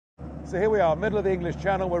So here we are, middle of the English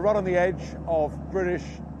Channel. We're right on the edge of British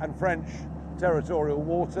and French territorial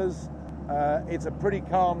waters. It's a pretty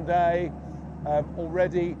calm day.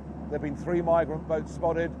 Already there have been 3 migrant boats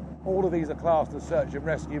spotted. All of these are classed as search and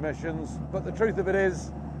rescue missions. But the truth of it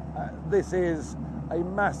is, this is a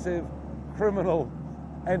massive criminal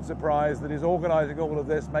enterprise that is organising all of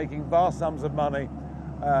this, making vast sums of money.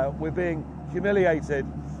 We're being humiliated.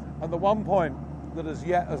 And the one point that as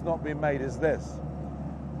yet has not been made is this.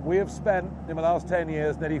 We have spent, in the last 10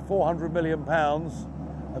 years, nearly £400 million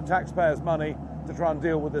of taxpayers' money to try and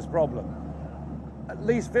deal with this problem. At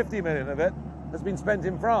least 50 million of it has been spent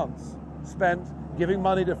in France, spent giving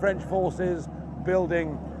money to French forces,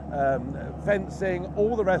 building fencing,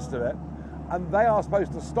 all the rest of it, and they are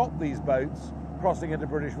supposed to stop these boats crossing into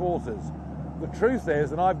British waters. The truth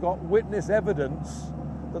is, and I've got witness evidence,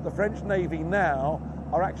 that the French Navy now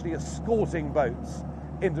are actually escorting boats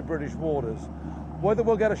into British waters. Whether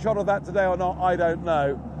we'll get a shot of that today or not, I don't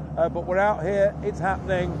know, but we're out here, it's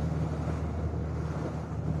happening.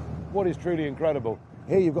 What is truly incredible,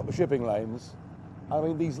 here you've got the shipping lanes. I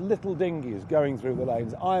mean, these little dinghies going through the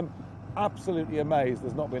lanes. I'm absolutely amazed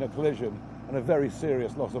there's not been a collision and a very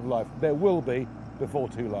serious loss of life. There will be before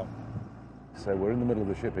too long. So we're in the middle of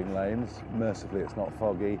the shipping lanes. Mercifully, it's not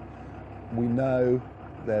foggy. We know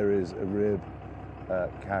there is a rib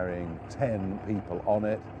carrying 10 people on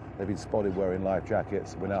it. They've been spotted wearing life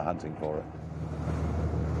jackets. We're now hunting for it.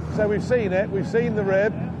 So we've seen it. We've seen the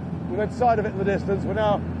rib. We've had sight of it in the distance. We're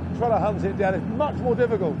now trying to hunt it down. It's much more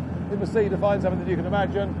difficult in the sea to find something than you can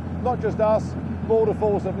imagine. Not just us, Border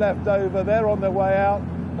Force have left over, they're on their way out,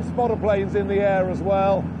 a spotter plane's in the air as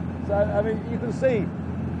well. So, I mean, you can see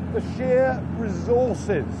the sheer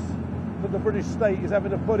resources that the British state is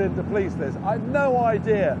having to put in to police this. I have no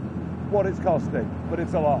idea what it's costing, but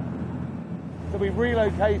it's a lot. So we've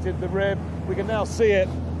relocated the rib, we can now see it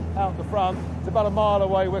out the front. It's about a mile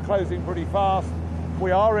away, we're closing pretty fast.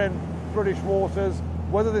 We are in British waters.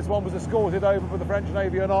 Whether this one was escorted over by the French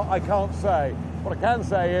Navy or not, I can't say. What I can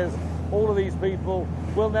say is all of these people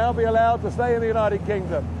will now be allowed to stay in the United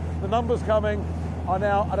Kingdom. The numbers coming are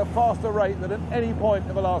now at a faster rate than at any point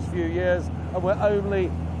in the last few years, and we're only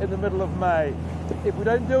in the middle of May. If we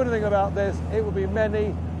don't do anything about this, it will be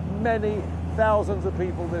many, many thousands of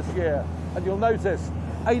people this year. And you'll notice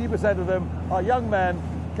 80% of them are young men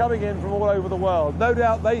coming in from all over the world. No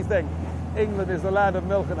doubt they think England is the land of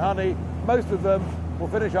milk and honey. Most of them will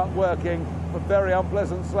finish up working for very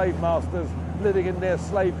unpleasant slave masters, living in near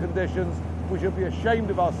slave conditions. We should be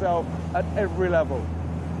ashamed of ourselves at every level.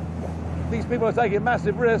 These people are taking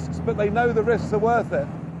massive risks, but they know the risks are worth it.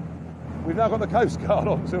 We've now got the Coast Guard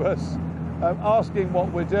onto us, asking what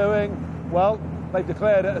we're doing. Well, they've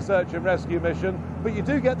declared it a search and rescue mission, but you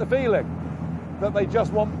do get the feeling that they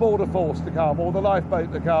just want Border Force to come, or the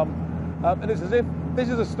lifeboat to come. And it's as if this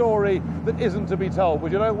is a story that isn't to be told.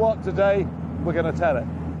 But you know what? Today, we're going to tell it.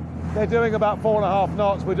 They're doing about 4.5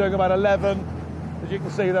 knots. We're doing about 11. As you can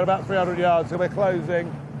see, they're about 300 yards, so we're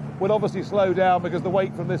closing. We'll obviously slow down because the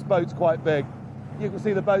weight from this boat's quite big. You can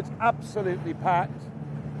see the boat's absolutely packed,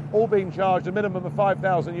 all being charged a minimum of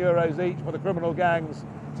 €5,000 each for the criminal gangs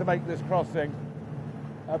to make this crossing.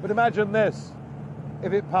 But imagine this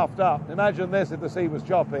if it puffed up. Imagine this if the sea was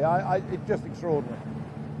choppy. It's just extraordinary.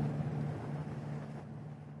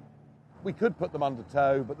 We could put them under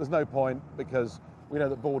tow, but there's no point because we know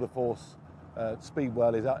that Border Force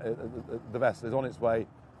Speedwell is the vessel is on its way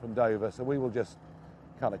from Dover, so we will just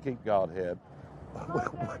kind of keep guard here.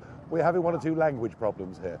 We're having 1 or 2 language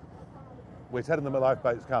problems here. We're telling them a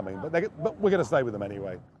lifeboat's coming, but we're going to stay with them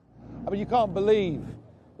anyway. I mean, you can't believe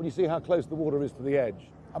when you see how close the water is to the edge.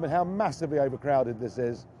 I mean, how massively overcrowded this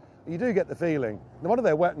is. You do get the feeling, no wonder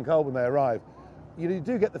they're wet and cold when they arrive, you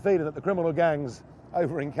do get the feeling that the criminal gangs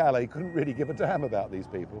over in Calais couldn't really give a damn about these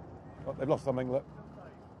people. Oh, they've lost something, look.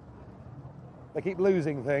 They keep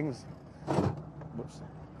losing things. Whoops.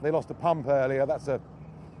 They lost a pump earlier, that's a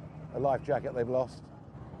life jacket they've lost.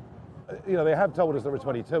 You know, they have told us there were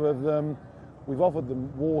 22 of them. We've offered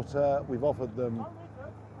them water, we've offered them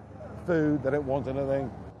food, they don't want anything.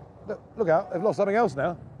 Look out, they've lost something else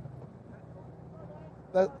now.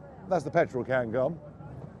 That's the petrol can gone.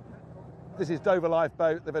 This is Dover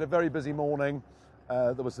Lifeboat. They've had a very busy morning.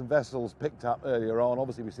 There were some vessels picked up earlier on.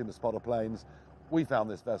 Obviously, we've seen the spotter planes. We found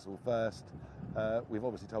this vessel first. We've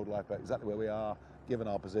obviously told Lifeboat exactly where we are, given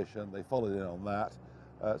our position. They followed in on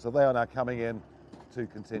that. So they are now coming in to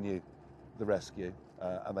continue the rescue.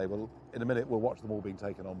 And they will, in a minute, we'll watch them all being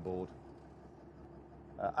taken on board.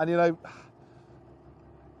 And you know,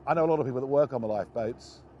 I know a lot of people that work on the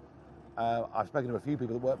lifeboats. I've spoken to a few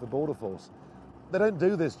people that work for Border Force. They don't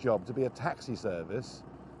do this job to be a taxi service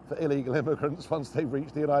for illegal immigrants once they've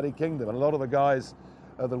reached the United Kingdom. And a lot of the guys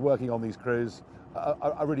that are working on these crews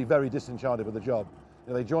are really very disenchanted with the job.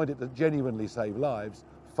 You know, they joined it to genuinely save lives,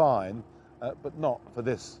 fine, but not for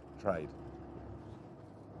this trade.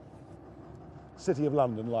 City of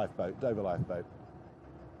London lifeboat, Dover lifeboat.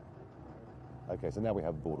 Okay, so now we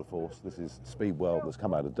have Border Force. This is Speedwell that's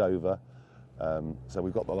come out of Dover. So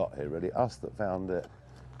we've got the lot here really. Us that found it,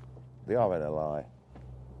 the RNLI,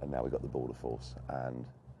 and now we've got the Border Force. And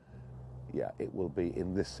yeah, it will be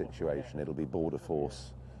in this situation, it'll be Border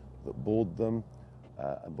Force that board them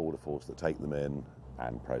and Border Force that take them in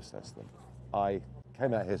and process them. I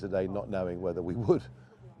came out here today not knowing whether we would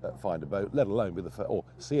find a boat, let alone be the or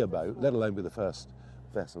see a boat, let alone be the first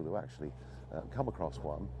vessel to actually come across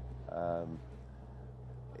one.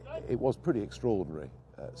 It was pretty extraordinary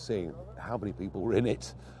seeing how many people were in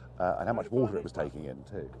it and how much water it was taking in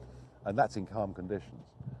too. And that's in calm conditions.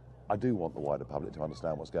 I do want the wider public to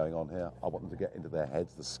understand what's going on here. I want them to get into their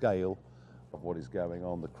heads the scale of what is going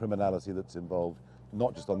on, the criminality that's involved,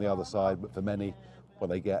 not just on the other side, but for many when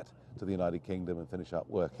they get to the United Kingdom and finish up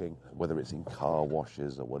working, whether it's in car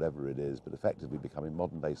washes or whatever it is, but effectively becoming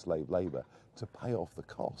modern-day slave labour to pay off the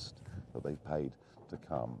cost that they've paid to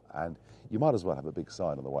come. And you might as well have a big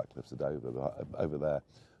sign on the White Cliffs of Dover over there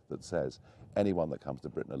that says anyone that comes to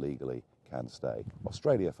Britain illegally can stay.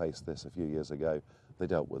 Australia faced this a few years ago. They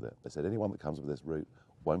dealt with it. They said anyone that comes with this route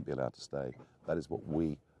won't be allowed to stay. That is what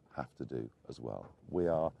we have to do as well. We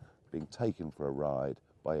are being taken for a ride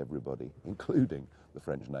by everybody, including the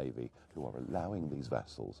French Navy, who are allowing these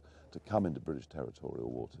vessels to come into British territorial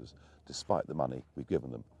waters despite the money we've given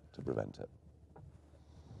them to prevent it.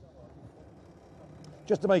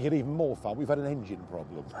 Just to make it even more fun, we've had an engine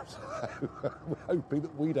problem. So we're hoping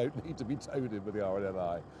that we don't need to be towed in with the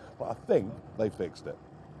RNLI, but I think they fixed it.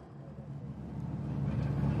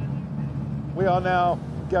 We are now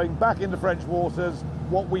going back into French waters.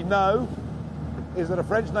 What we know is that a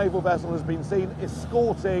French naval vessel has been seen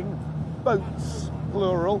escorting boats,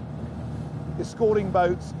 plural, escorting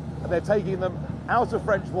boats, and they're taking them out of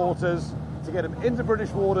French waters to get them into British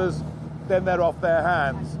waters, then they're off their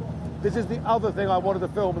hands. This is the other thing I wanted to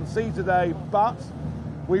film and see today, but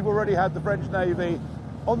we've already had the French Navy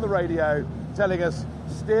on the radio telling us,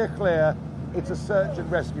 steer clear, it's a search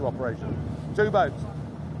and rescue operation. 2 boats.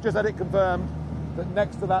 Just had it confirmed that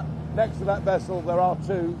next to that vessel there are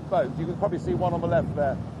 2 boats. You can probably see one on the left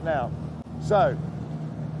there now. So,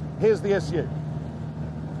 here's the issue.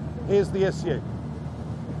 Here's the issue.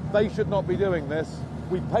 They should not be doing this.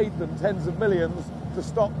 We paid them tens of millions to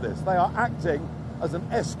stop this. They are acting as an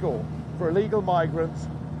escort for illegal migrants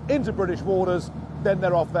into British waters, then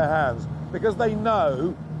they're off their hands. Because they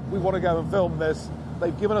know we want to go and film this,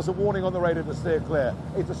 they've given us a warning on the radio to steer clear.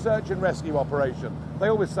 It's a search and rescue operation. They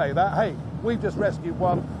always say that, hey, we've just rescued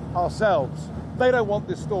one ourselves. They don't want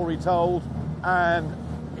this story told, and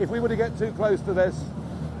if we were to get too close to this,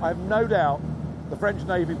 I have no doubt the French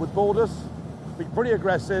Navy would board us, be pretty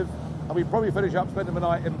aggressive, and we'd probably finish up spending the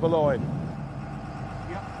night in Boulogne.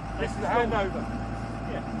 Yep. This is handover.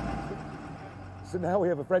 So now we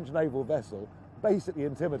have a French naval vessel basically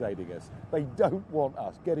intimidating us. They don't want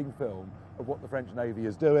us getting film of what the French Navy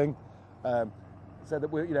is doing, so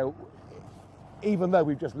that we're, even though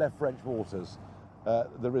we've just left French waters,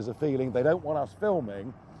 there is a feeling they don't want us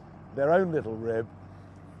filming their own little rib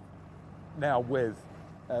now with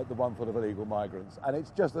the one full of illegal migrants. And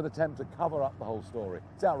it's just an attempt to cover up the whole story.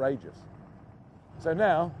 It's outrageous. So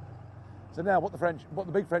now what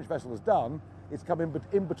the big French vessel has done is come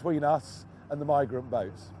in between us and the migrant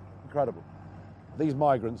boats. Incredible. These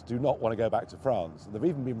migrants do not want to go back to France. There have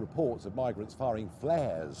even been reports of migrants firing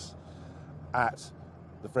flares at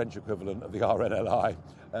the French equivalent of the RNLI,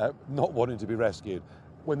 not wanting to be rescued.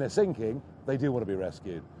 When they're sinking, they do want to be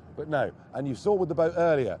rescued. But no. And you saw with the boat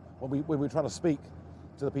earlier, when we were trying to speak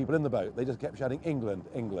to the people in the boat, they just kept shouting, England,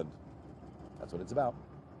 England. That's what it's about.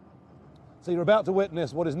 So you're about to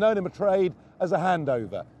witness what is known in the trade as a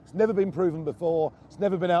handover. It's never been proven before. It's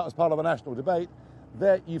never been out as part of a national debate.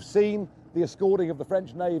 There you've seen the escorting of the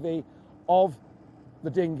French Navy of the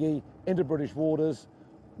dinghy into British waters.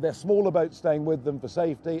 Their smaller boats staying with them for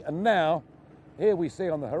safety. And now, here we see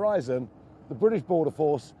on the horizon, the British Border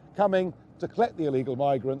Force coming to collect the illegal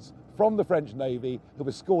migrants from the French Navy who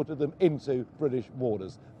escorted them into British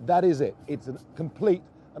waters. That is it. It's a complete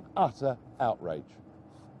and utter outrage.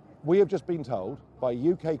 We have just been told by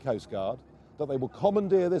UK Coast Guard that they will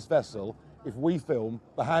commandeer this vessel if we film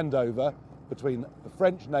the handover between the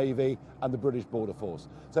French Navy and the British Border Force.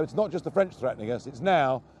 So it's not just the French threatening us, it's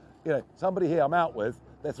now, somebody here I'm out with,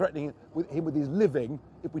 they're threatening him with his living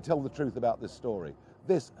if we tell the truth about this story.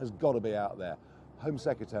 This has got to be out there. Home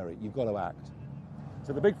Secretary, you've got to act.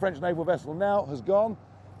 So the big French naval vessel now has gone.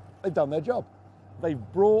 They've done their job. They've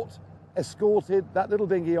escorted that little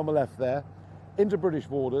dinghy on the left there into British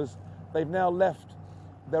waters. They've now left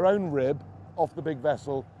their own rib off the big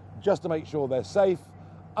vessel just to make sure they're safe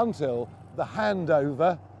until the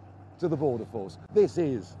handover to the border force. This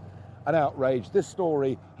is an outrage. This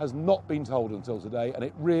story has not been told until today, and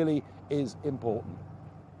it really is important.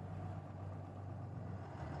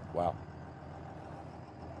 Wow.